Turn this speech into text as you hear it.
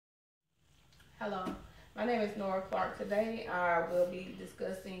Hello, my name is Nora Clark. Today I will be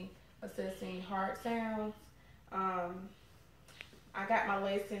discussing assessing heart sounds. Um, I got my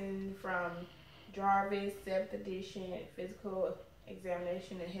lesson from Jarvis, 7th edition, physical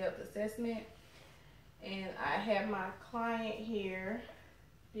examination and health assessment. And I have my client here.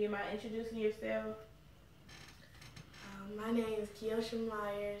 Do you mind introducing yourself? My name is Kiosha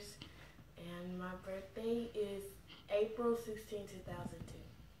Myers, and my birthday is April 16, 2002.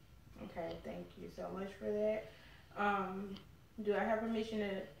 Okay, thank you so much for that. Do I have permission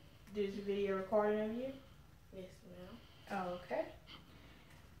to do this video recording of you? Yes, ma'am. Okay.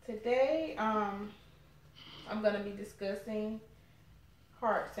 Today, I'm going to be discussing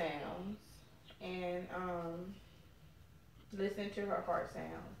heart sounds and listening to her heart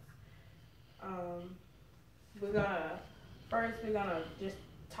sounds. We're gonna just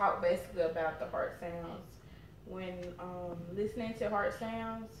talk basically about the heart sounds. When listening to heart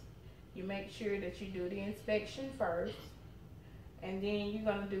sounds, you make sure that you do the inspection first, and then you're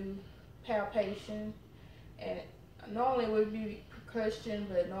gonna do palpation. And normally it would be percussion,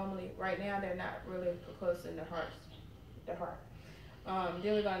 but normally right now they're not really percussing the heart. Then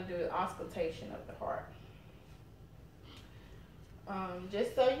we're gonna do auscultation of the heart.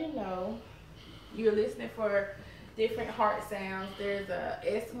 Just so you know, you're listening for different heart sounds. There's a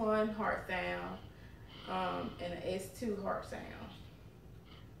S1 heart sound and an S2 heart sound.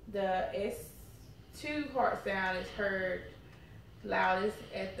 The S2 heart sound is heard loudest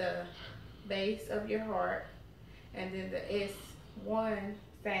at the base of your heart, and then the S1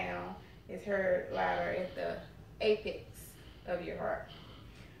 sound is heard louder at the apex of your heart.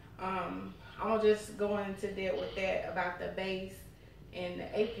 I'm gonna just go into depth with that about the base and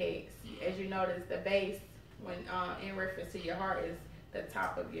the apex. As you notice, the base, when in reference to your heart, is the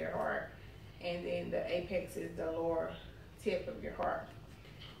top of your heart, and then the apex is the lower tip of your heart.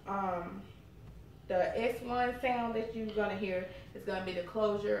 The S1 sound that you're gonna hear is gonna be the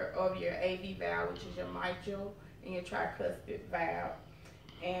closure of your AV valve, which is your mitral and your tricuspid valve,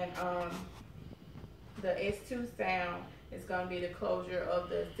 and the S2 sound is gonna be the closure of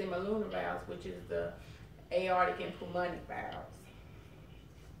the semilunar valves, which is the aortic and pulmonic valves.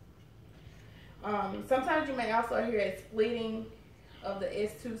 Sometimes you may also hear a splitting of the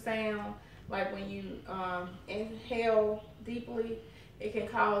S2 sound, like when you inhale deeply, it can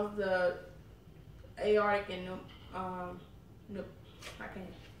cause the aortic and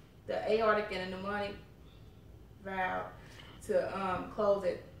the pneumonic valve to close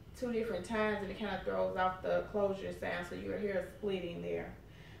at two different times, and it kind of throws off the closure sound, so you'll hear a splitting there.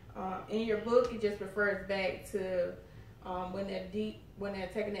 In your book, it just refers back to when they're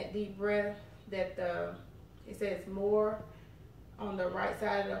taking that deep breath, that it says more on the right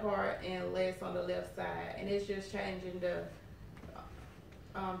side of the heart and less on the left side, and it's just changing the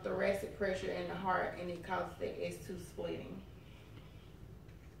thoracic pressure in the heart, and it causes the S2 splitting.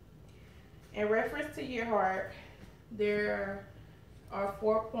 In reference to your heart, there are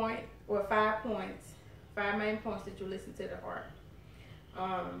 5 main points that you listen to the heart.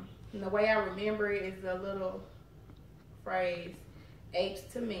 And the way I remember it is a little phrase, apes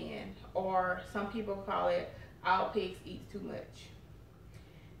to men, or some people call it all pigs eat too much.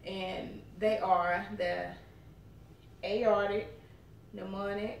 And they are the aortic,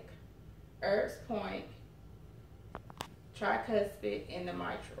 pneumonic, Erb's point, tricuspid, and the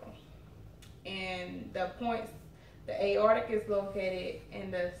mitral. And the points, the aortic is located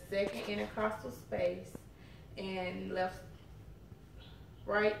in the second intercostal space and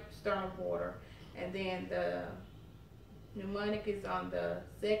right sternal border, and then the pneumonic is on the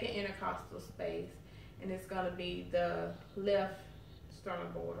second intercostal space, and it's going to be the left sternal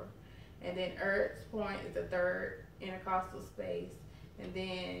border. And then Erb's point is the third intercostal space, and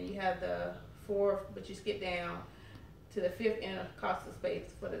then you have the fourth, but you skip down to the fifth intercostal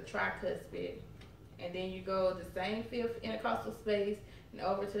space for the tricuspid, and then you go the same fifth intercostal space and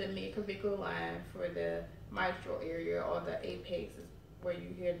over to the midclavicular line for the mitral area, or the apex is where you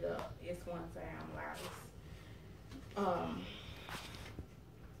hear the S1 sound loudest.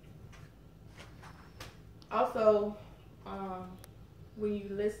 Also, when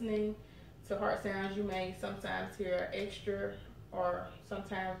you're listening to heart sounds, you may sometimes hear extra, or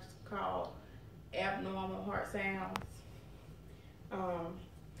sometimes called abnormal heart sounds.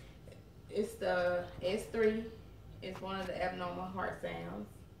 It's the S3 is one of the abnormal heart sounds,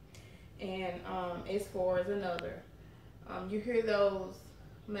 and S4 is another. You hear those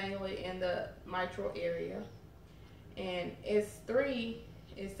mainly in the mitral area, and S3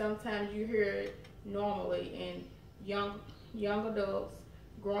 is sometimes you hear it normally in young adults,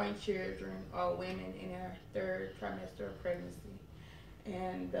 growing children, or women in their third trimester of pregnancy.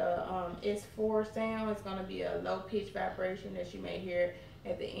 And the S4 sound is going to be a low pitch vibration that you may hear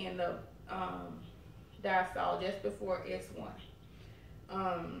at the end of diastole just before S1.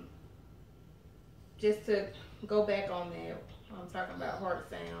 Just to go back on that, I'm talking about heart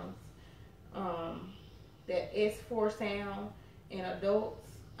sounds. That S4 sound in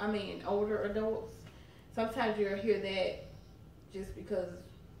older adults, sometimes you'll hear that just because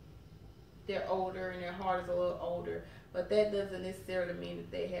they're older and their heart is a little older, but that doesn't necessarily mean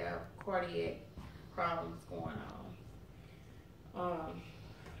that they have cardiac problems going on.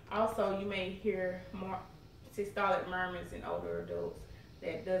 Also, you may hear more systolic murmurs in older adults.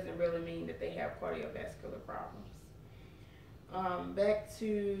 That doesn't really mean that they have cardiovascular problems.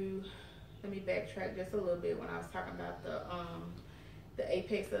 Let me backtrack just a little bit when I was talking about the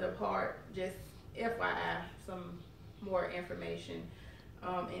apex of the heart. Just FYI, some more information.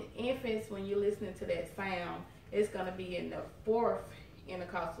 In infants, when you're listening to that sound, it's going to be in the fourth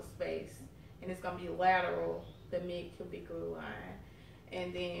intercostal space, and it's going to be lateral, the mid-clavicular line.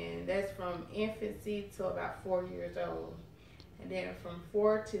 And then that's from infancy to about 4 years old. And then from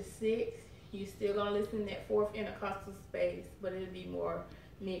 4 to 6, you're still going to listen in that fourth intercostal space, but it'll be more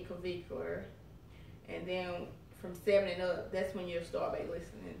mid-clavicular. And then from 7 and up, that's when you'll start by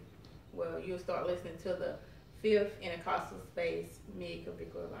listening. Well, you'll start listening to the fifth intercostal space,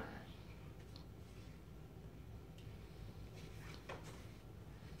 mid-clavicular line.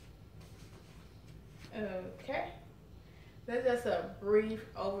 Okay, that's just a brief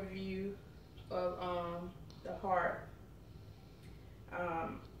overview of the heart.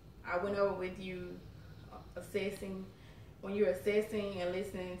 I went over with you assessing, when you're assessing and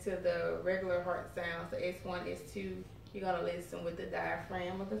listening to the regular heart sounds, the S1, S2, you're going to listen with the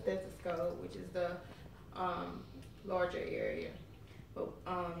diaphragm of the stethoscope, which is the larger area. But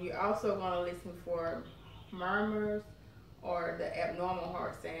you're also going to listen for murmurs or the abnormal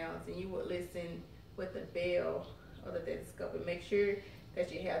heart sounds, and you would listen with the bell of the stethoscope, and make sure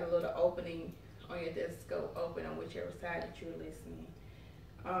that you have a little opening on your stethoscope open on whichever side that you're listening.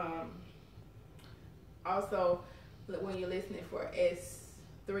 Also, when you're listening for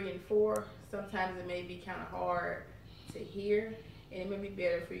S3 and 4, sometimes it may be kind of hard to hear, and it may be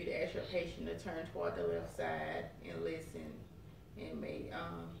better for you to ask your patient to turn toward the left side and listen, and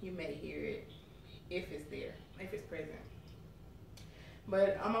you may hear it if it's there, if it's present.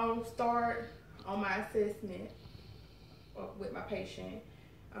 But I'm going to start on my assessment with my patient.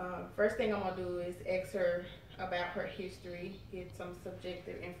 First thing I'm going to do is ask her about her history, get some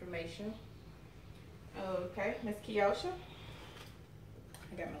subjective information. Okay, Miss Kiosha,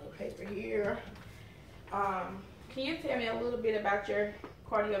 I got my little paper here. Can you tell me a little bit about your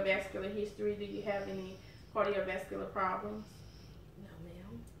cardiovascular history? Do you have any cardiovascular problems? No,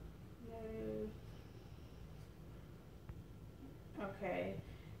 ma'am. No. Okay,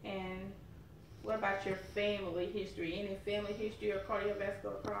 and what about your family history? Any family history or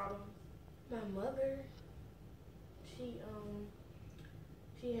cardiovascular problems? My mother,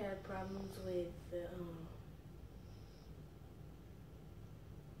 she had problems with the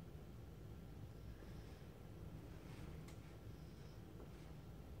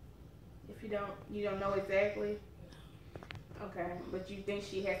If you don't know exactly? Okay, but you think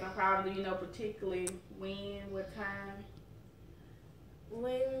she had some problem? Do you know particularly when, what time?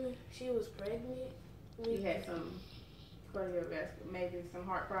 When she was pregnant. She had some cardiovascular, maybe some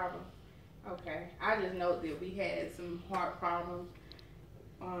heart problems. Okay, I just know that we had some heart problems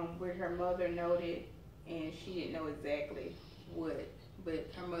with her mother noted, and she didn't know exactly what,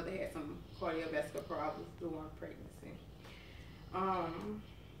 but her mother had some cardiovascular problems during pregnancy.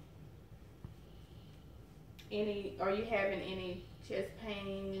 Are you having any chest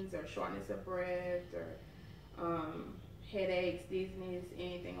pains or shortness of breath or headaches, dizziness,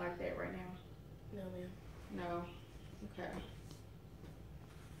 anything like that right now? No, ma'am. No? Okay.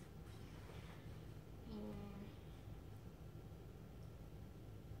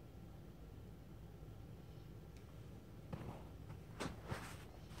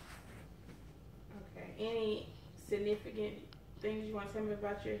 Okay. Any significant things you want to tell me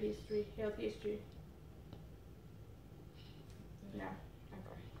about your history, health history? No.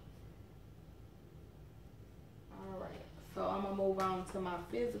 Okay. All right. So I'm gonna move on to my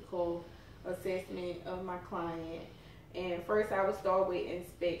physical assessment of my client. And first, I will start with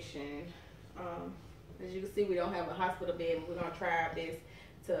inspection. As you can see, we don't have a hospital bed, but we're gonna try our best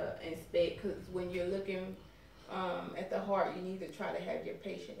to inspect. Because when you're looking at the heart, you need to try to have your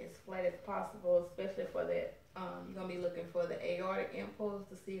patient as flat as possible, especially for that. You're gonna be looking for the aortic impulse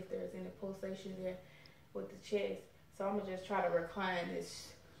to see if there's any pulsation there with the chest. So I'm gonna just try to recline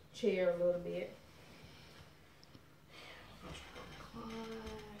this chair a little bit. Can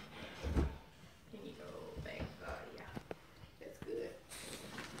you go back? Yeah, that's good.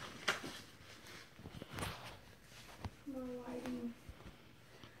 More lighting.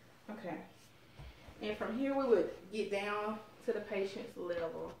 Okay. And from here we would get down to the patient's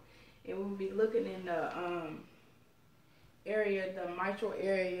level, and we'll be looking in the area, the mitral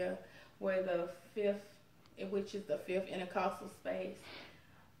area, where the fifth, which is the fifth intercostal space.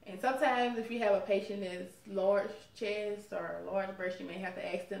 And sometimes if you have a patient that's large chest or large breast, you may have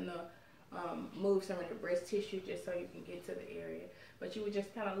to ask them to move some of the breast tissue just so you can get to the area. But you would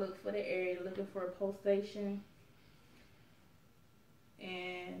just kind of look for the area, looking for a pulsation.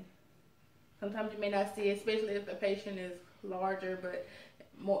 And sometimes you may not see it, especially if the patient is larger, but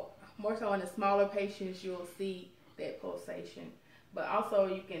more so in the smaller patients, you'll see that pulsation. But also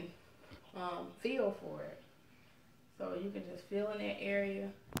you can feel for it. So you can just feel in that area.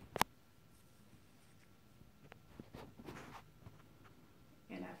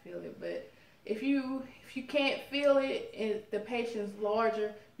 And I feel it. But if you can't feel it and the patient's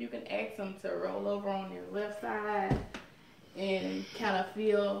larger, you can ask them to roll over on their left side and kind of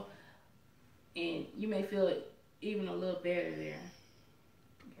feel, and you may feel it even a little better there.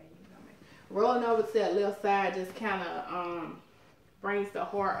 Okay, rolling over to that left side just kind of brings the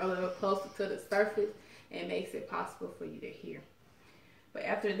heart a little closer to the surface and makes it possible for you to hear. But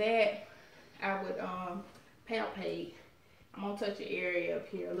after that, I would palpate. I'm gonna touch the area up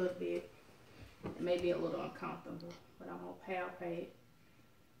here a little bit. It may be a little uncomfortable, but I'm gonna palpate.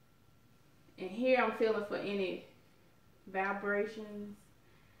 And here I'm feeling for any vibrations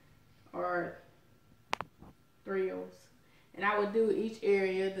or thrills. And I would do each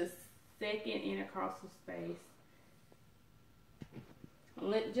area, the second intercostal space.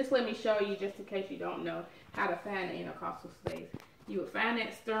 Just let me show you, just in case you don't know how to find the intercostal space. You would find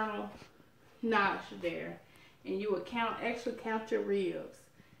that sternal notch there, and you would actually count your ribs.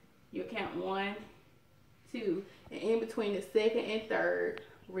 You'll count 1, 2, and in between the second and third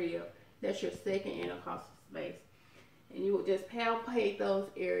rib, that's your second intercostal space. And you would just palpate those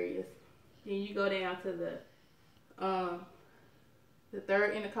areas. Then you go down to the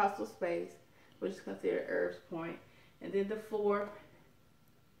third intercostal space, which is considered Erb's point, and then the fourth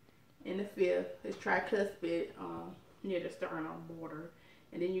and the fifth is tricuspid near the sternal border,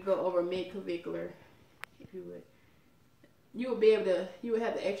 and then you go over mid-clavicular. If you would, you would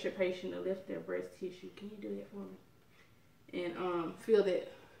have to ask your patient to lift their breast tissue. Can you do that for me? And feel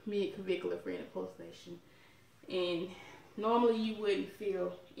that mid-clavicular for any pulsation. And normally you wouldn't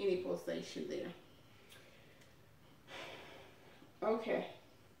feel any pulsation there. Okay,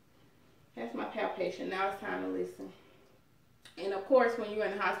 that's my palpation. Now it's time to listen. And of course, when you're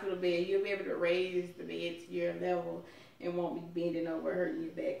in the hospital bed, you'll be able to raise the bed to your level and won't be bending over, hurting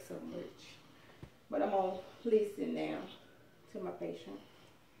your back so much. But I'm going to listen now to my patient.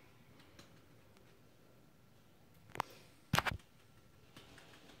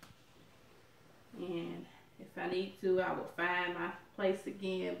 And if I need to, I will find my place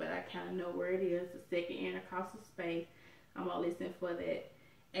again, but I kind of know where it is, the second intercostal space. I'm going to listen for that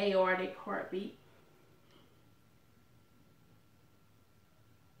aortic heartbeat.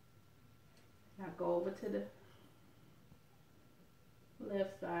 I go over to the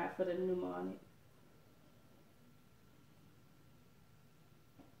left side for the pneumonic.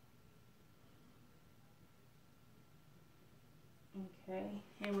 Okay,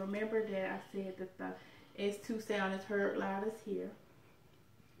 and remember that I said that the S2 sound is heard loudest here.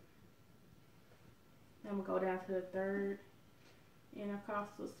 I'm going to go down to the third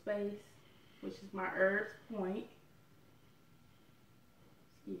intercostal space, which is my Erb's point.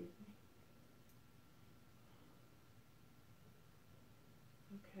 Excuse me.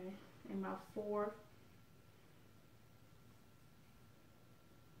 Okay, and my fourth.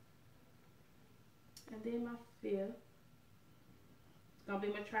 And then my fifth. It's going to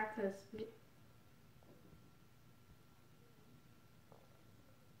be my tricuspid.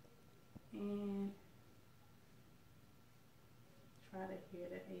 And try to hear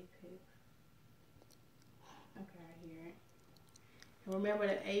the apex. Okay, I hear it. And remember,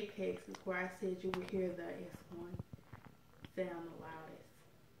 the apex is where I said you would hear the S1 sound the loudest.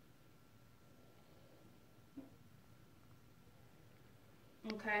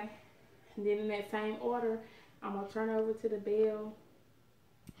 Okay, and then in that same order, I'm going to turn over to the bell,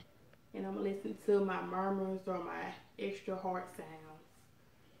 and I'm going to listen to my murmurs or my extra heart sounds.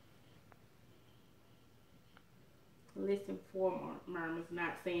 Listen for murmurs,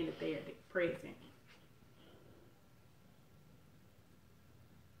 not saying that they are present.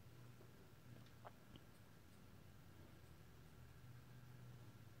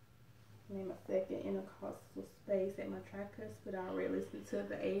 And then my second intercostal space at my tricuspid. I already listened to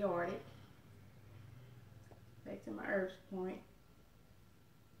the aortic. Back to my Erb's point.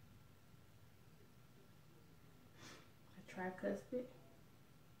 The tricuspid.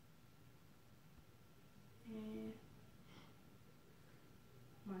 And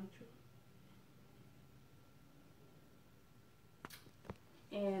mitral.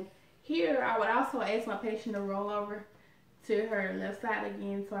 And here I would also ask my patient to roll over to her left side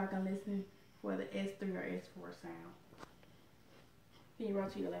again so I can listen for the S3 or S4 sound. Can you roll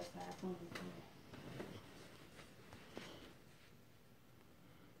to your left side for me?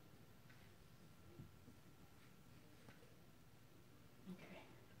 Okay,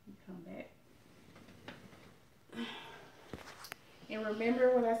 you come back. And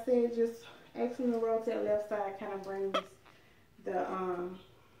remember what I said, just asking to roll to the left side kind of brings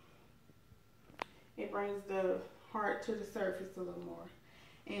it brings the heart to the surface a little more.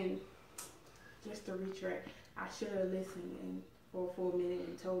 And just to retract, I should have listened for a full minute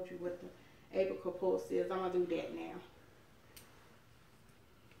and told you what the apical pulse is. I'm gonna do that now.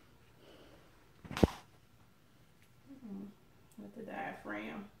 With the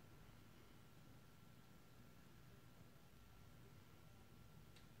diaphragm.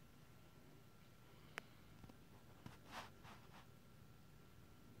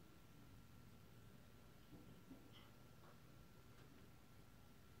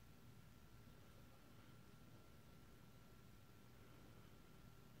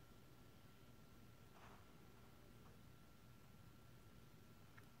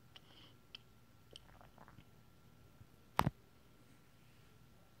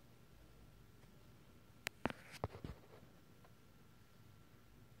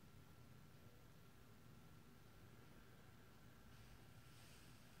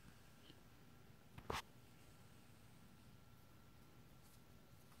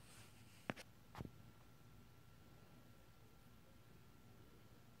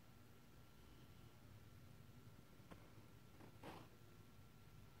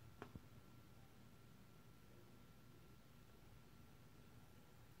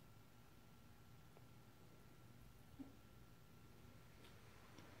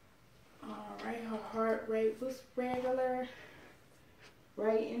 Her heart rate was regular,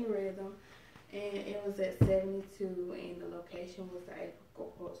 right in rhythm, and it was at 72, and the location was the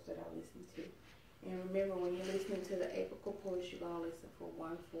apical pulse that I listened to. And remember, when you're listening to the apical pulse, you're going to listen for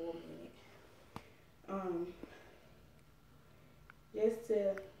 1 full minute. Just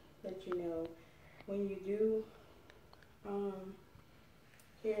to let you know, when you do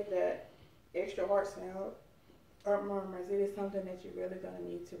hear that extra heart sound or murmurs, it is something that you're really going to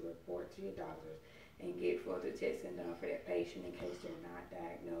need to report to your doctors and get further testing done for that patient in case they're not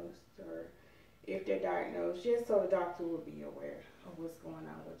diagnosed, or if they're diagnosed, just so the doctor will be aware of what's going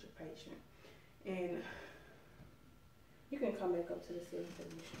on with your patient. And you can come back up to the sitting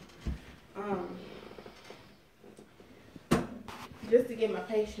position. Just to give my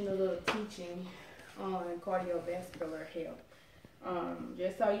patient a little teaching on cardiovascular health.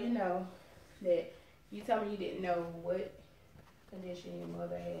 Just so you know that you told me you didn't know what condition your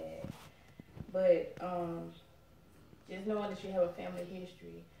mother had, but just knowing that you have a family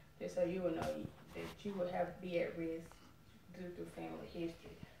history, just so you will know that you will be at risk due to family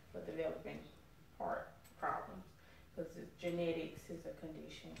history for developing heart problems, because genetics is a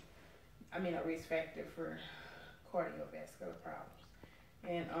condition, a risk factor for cardiovascular problems.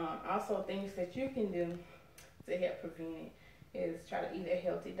 And also things that you can do to help prevent it is try to eat a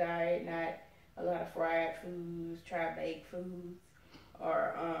healthy diet, not a lot of fried foods, try baked foods,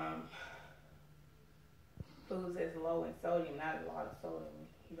 or foods that's low in sodium, not a lot of sodium.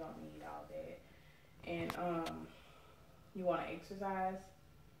 You don't need all that. And you want to exercise,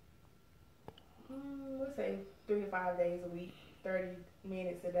 let's say 3 to 5 days a week, 30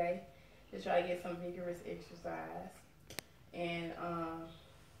 minutes a day. Just try to get some vigorous exercise. And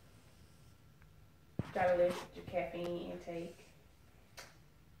try to limit your caffeine intake.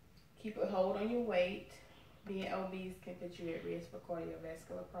 Keep a hold on your weight. Being obese can put you at risk for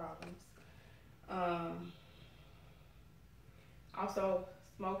cardiovascular problems. Also,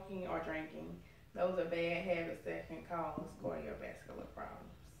 smoking or drinking. Those are bad habits that can cause cardiovascular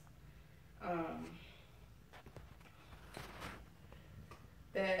problems.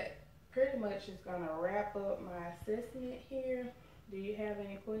 That pretty much is going to wrap up my assessment here. Do you have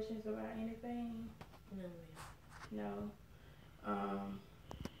any questions about anything? No, ma'am. No?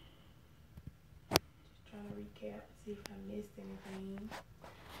 Just trying to recap, see if I missed anything.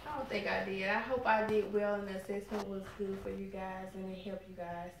 I don't think I did. I hope I did well and the assessment was good for you guys and it helped you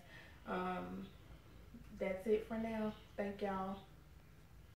guys. That's it for now. Thank y'all.